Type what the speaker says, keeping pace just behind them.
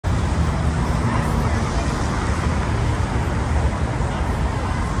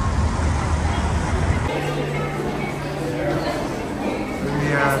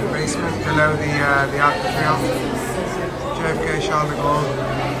the Arc de Triomphe. JFK, Charles de Gaulle,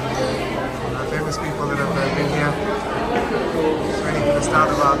 famous people that have been here. Just waiting for the start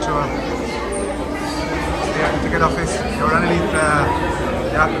of our tour. The ticket office, you're underneath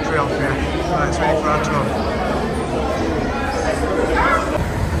the Arc de Triomphe here. It's ready for our tour.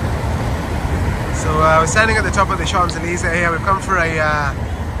 So we're standing at the top of the Champs-Élysées here. We've come for a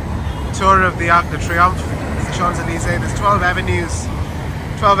tour of the Arc de Triomphe. It's the Champs-Élysées. There's 12 avenues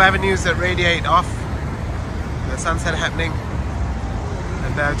that radiate off. The sunset happening.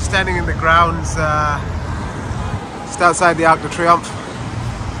 And just standing in the grounds just outside the Arc de Triomphe.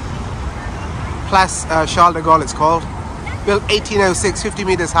 Place Charles de Gaulle it's called. Built 1806, 50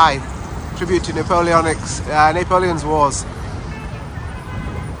 meters high. Tribute to Napoleon's wars.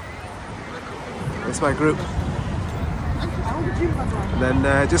 That's my group. And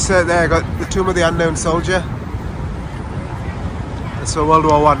then just there I got the Tomb of the Unknown Soldier. That's for World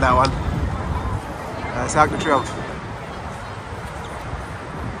War I, that one. It's Arc de Triomphe.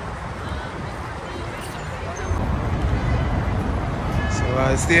 So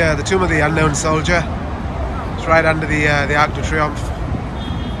it's the Tomb of the Unknown Soldier. It's right under the Arc de Triomphe.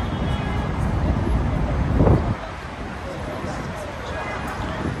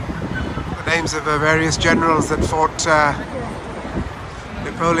 Names of various generals that fought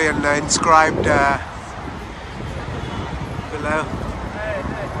Napoleon inscribed below.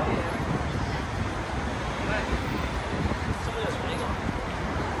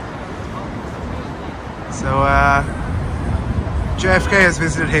 So JFK has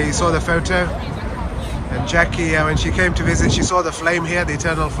visited here. You saw the photo, and Jackie, when she came to visit, she saw the flame here, the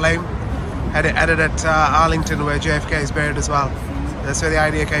eternal flame. Had it added at Arlington, where JFK is buried as well. That's where the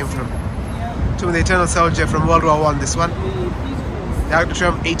idea came from. Tomb of the Eternal Soldier from World War I, this one. The Arc de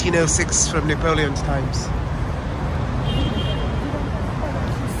Triomphe 1806 from Napoleon's times.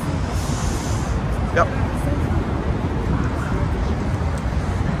 Yep.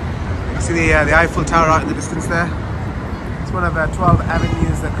 You see the Eiffel Tower out in the distance there? It's one of 12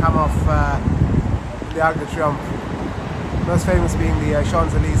 avenues that come off the Arc de Triomphe. Most famous being the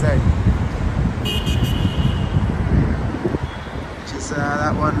Champs-Élysées. Which is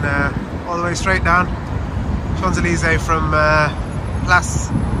that one all the way straight down. Champs-Élysées from Place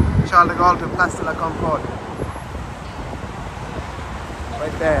Charles de Gaulle to Place de la Concorde.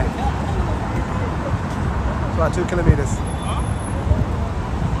 Right there. It's about 2 kilometers.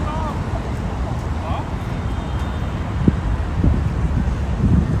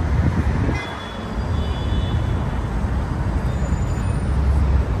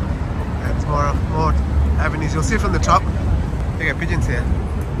 That's more avenues. You'll see from the top. They got pigeons here.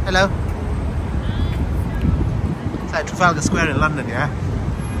 Hello. It's like Trafalgar Square in London, yeah?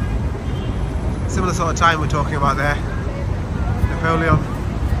 Similar sort of time we're talking about there. Napoleon.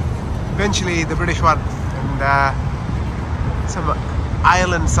 Eventually the British won, and some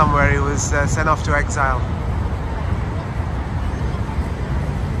island somewhere he was sent off to exile.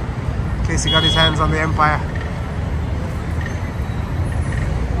 In case he got his hands on the empire.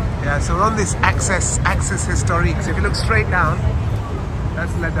 Yeah, so we're on this axis historique. So if you look straight down,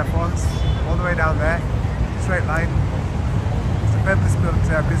 that's Les Défenses, all the way down there. Straight line. It's a purpose-built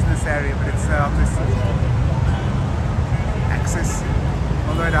business area, but it's on this axis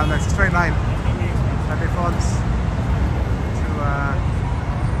all the way down there. It's a straight line. La Défense to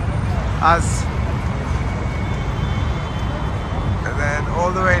us, and then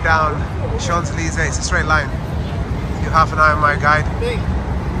all the way down Champs-Élysées. It's a straight line. You have half an eye on my guide.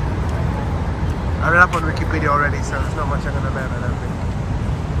 I read up on Wikipedia already, so there's not much I'm going to learn, I don't think.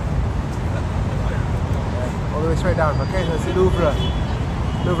 All the way straight down, okay? That's the Louvre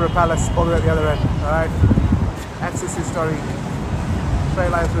Palace, all the way at the other end, alright? Axis historique, straight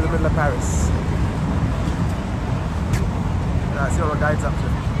line through the middle of Paris. Let's see what my guide's up to.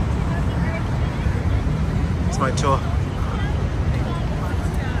 It's my tour.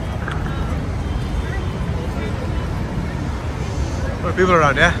 A lot of people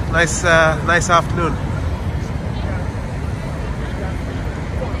around, yeah? Nice afternoon.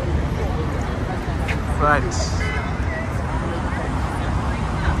 Right.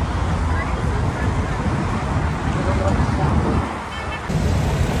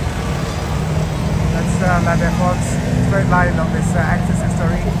 That's La Défense, straight line of this axis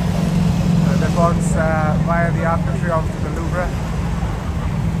historique. La Défense via the Arc de Triomphe to the Louvre.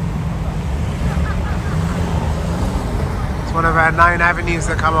 It's one of our 9 avenues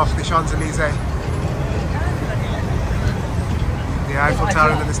that come off the Champs-Élysées. The Eiffel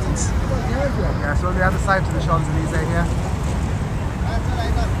Tower in the distance. Yeah, so on the other side to the Champs-Élysées here.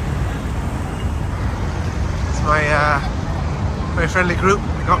 It's my very friendly group.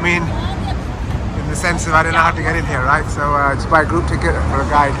 They got me in the sense of I don't know how to get in here, right? So just buy a group ticket for a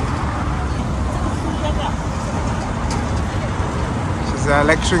guide. She's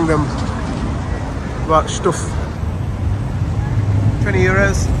lecturing them about stuff. 20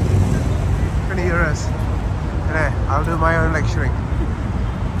 euros. 20 euros. I'll do my own lecturing.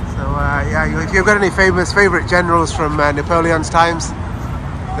 So yeah, if you've got any favourite generals from Napoleon's times,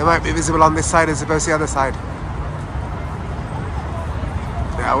 they might be visible on this side as opposed to the other side.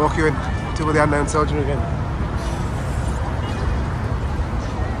 Yeah, I'll walk you in to the unknown soldier again.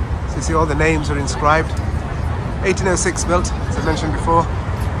 So you see all the names are inscribed. 1806 built, as I mentioned before.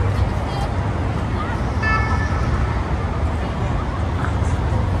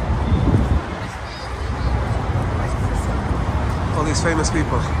 All these famous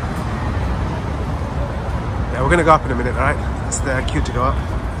people. Yeah, we're going to go up in a minute, alright? It's the queue to go up.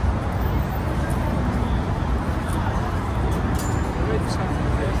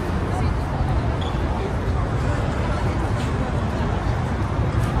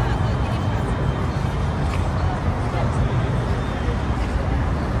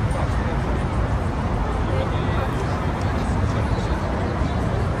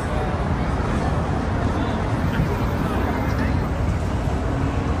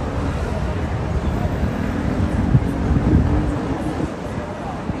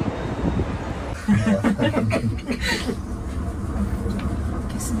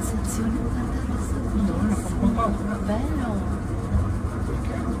 Che sensazione bello,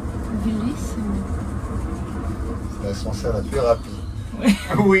 bellissimo. C'est l'ascenseur la plus rapide.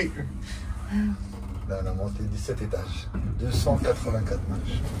 Oui. Là, on a monté 17 étages, 284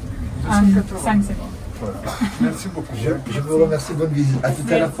 marches. 5 c'est bon. Voilà. Merci beaucoup. Je vous remercie, bonne visite. À tout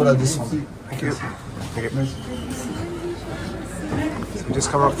à l'heure pour la descente. Thank you. Okay. So we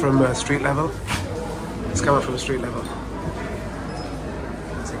just come up from street level. Let's come up from street level.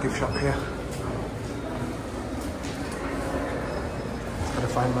 It's a gift shop here. Just gotta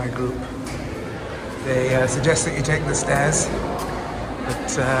find my group. They suggest that you take the stairs,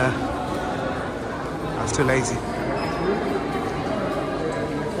 but I was too lazy.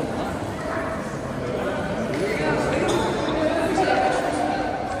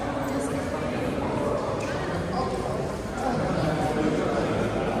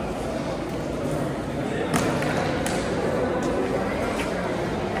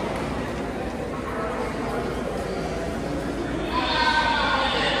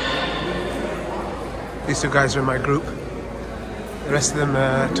 These two guys are in my group. The rest of them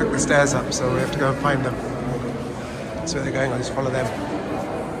took the stairs up, so we have to go and find them. That's where they're going, I'll just follow them.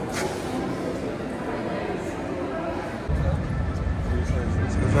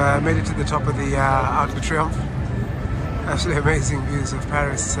 So we've made it to the top of the Arc de Triomphe. Absolutely amazing views of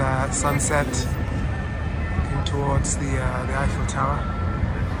Paris sunset, looking towards the Eiffel Tower.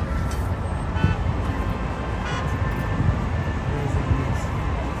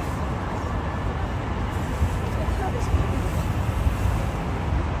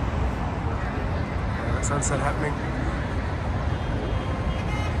 Sunset happening.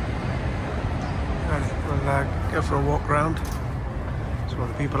 Right, we'll go for a walk round. There's one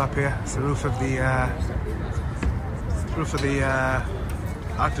of the people up here. It's the roof of the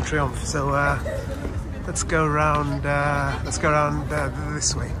Arc de Triomphe. So let's go around.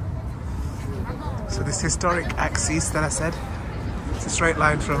 This way. So this historic axis that I said, it's a straight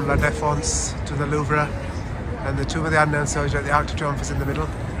line from La Défense to the Louvre, and the Tomb of the Unknown Soldier at the Arc de Triomphe is in the middle.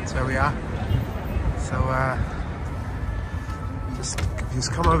 That's where we are. So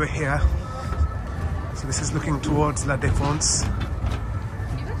just come over here. So this is looking towards La Défense.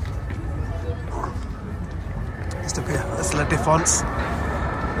 Just up here, that's La Défense.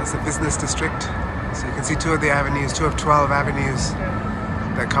 That's the business district. So you can see two of the avenues, 2 of 12 avenues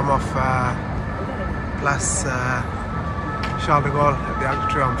that come off Place Charles de Gaulle at the Arc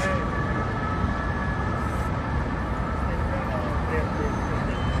de Triomphe.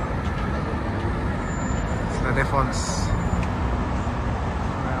 La Défense.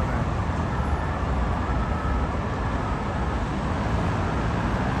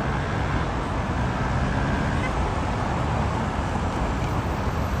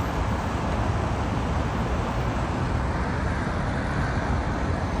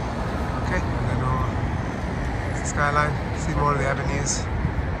 Okay, and then it's the skyline. See more of the avenues.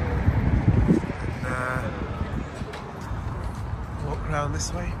 And walk around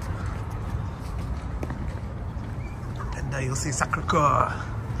this way. You'll see Sacré-Cœur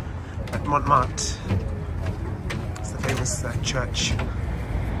at Montmartre. It's the famous church.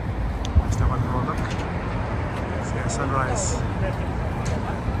 Let's have one more look. See a sunrise.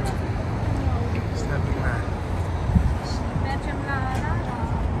 Standing there.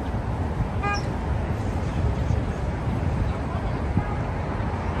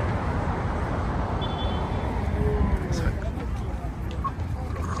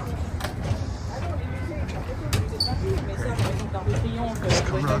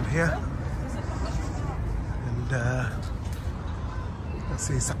 Let's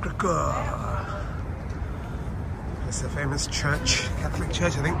see, Sacré-Cœur. It's a famous church, Catholic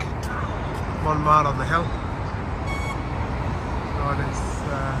church, I think. Montmartre on the hill. Oh, and it's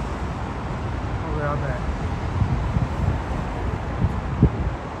all the way out there.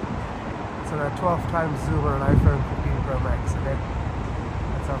 It's a 12 times zoom on an iPhone 15 Pro Max, okay?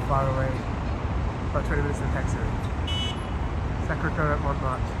 That's how far away. About 20 minutes in the taxi range. Sacré-Cœur at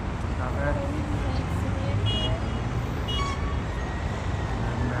Montmartre. Down there.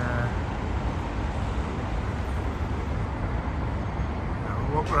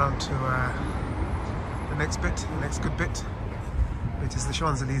 Walk around to the next bit, the next good bit, which is the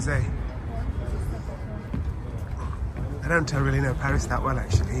Champs-Élysées. I don't really know Paris that well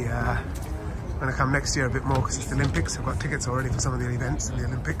actually. I'm going to come next year a bit more because it's the Olympics. I've got tickets already for some of the events in the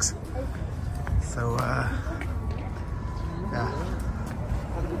Olympics. So yeah.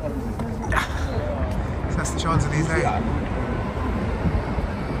 So that's the Champs-Élysées.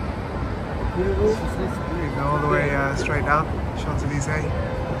 You go all the way straight down, Champs-Élysées.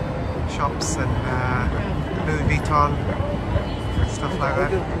 Shops and Louis Vuitton, stuff like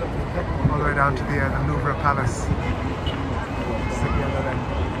that, all the way down to the Louvre Palace. It's at the other end.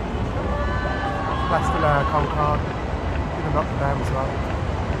 Place de la Concorde, even Notre Dame as well.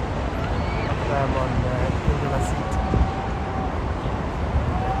 Notre Dame on Ile de la Cite.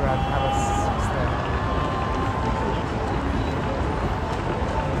 The Grand Palace is there.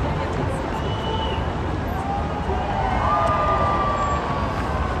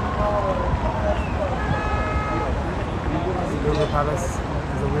 Louvre Palace,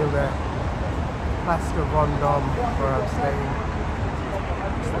 there's a wheel there. Place de Vendôme, where I'm staying.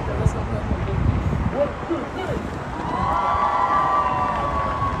 Just look at this up there.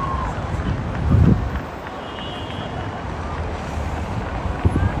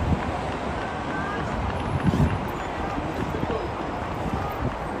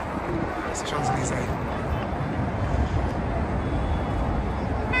 That's the Champs-Élysées.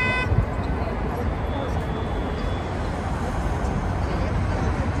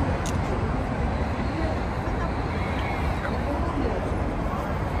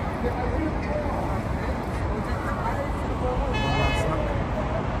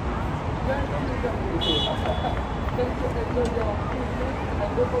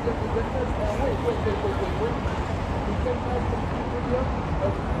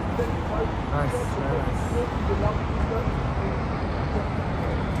 Nice, very nice.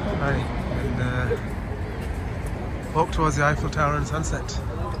 Right, and walk towards the Eiffel Tower and sunset.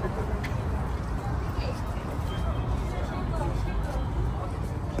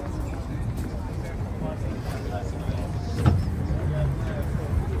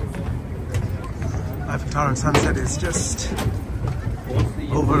 Eiffel Tower and sunset is just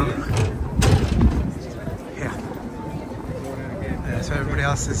over here. So everybody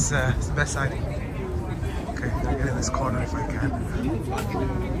else is the best side. Okay, I'll get in this corner if I can.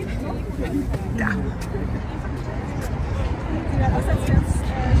 Yeah.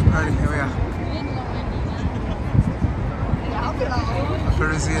 Alright, here we are. A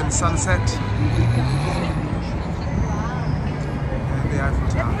Parisian sunset. And the Eiffel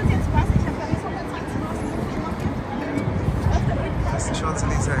Tower. That's the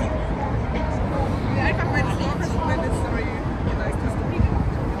Champs-Élysées.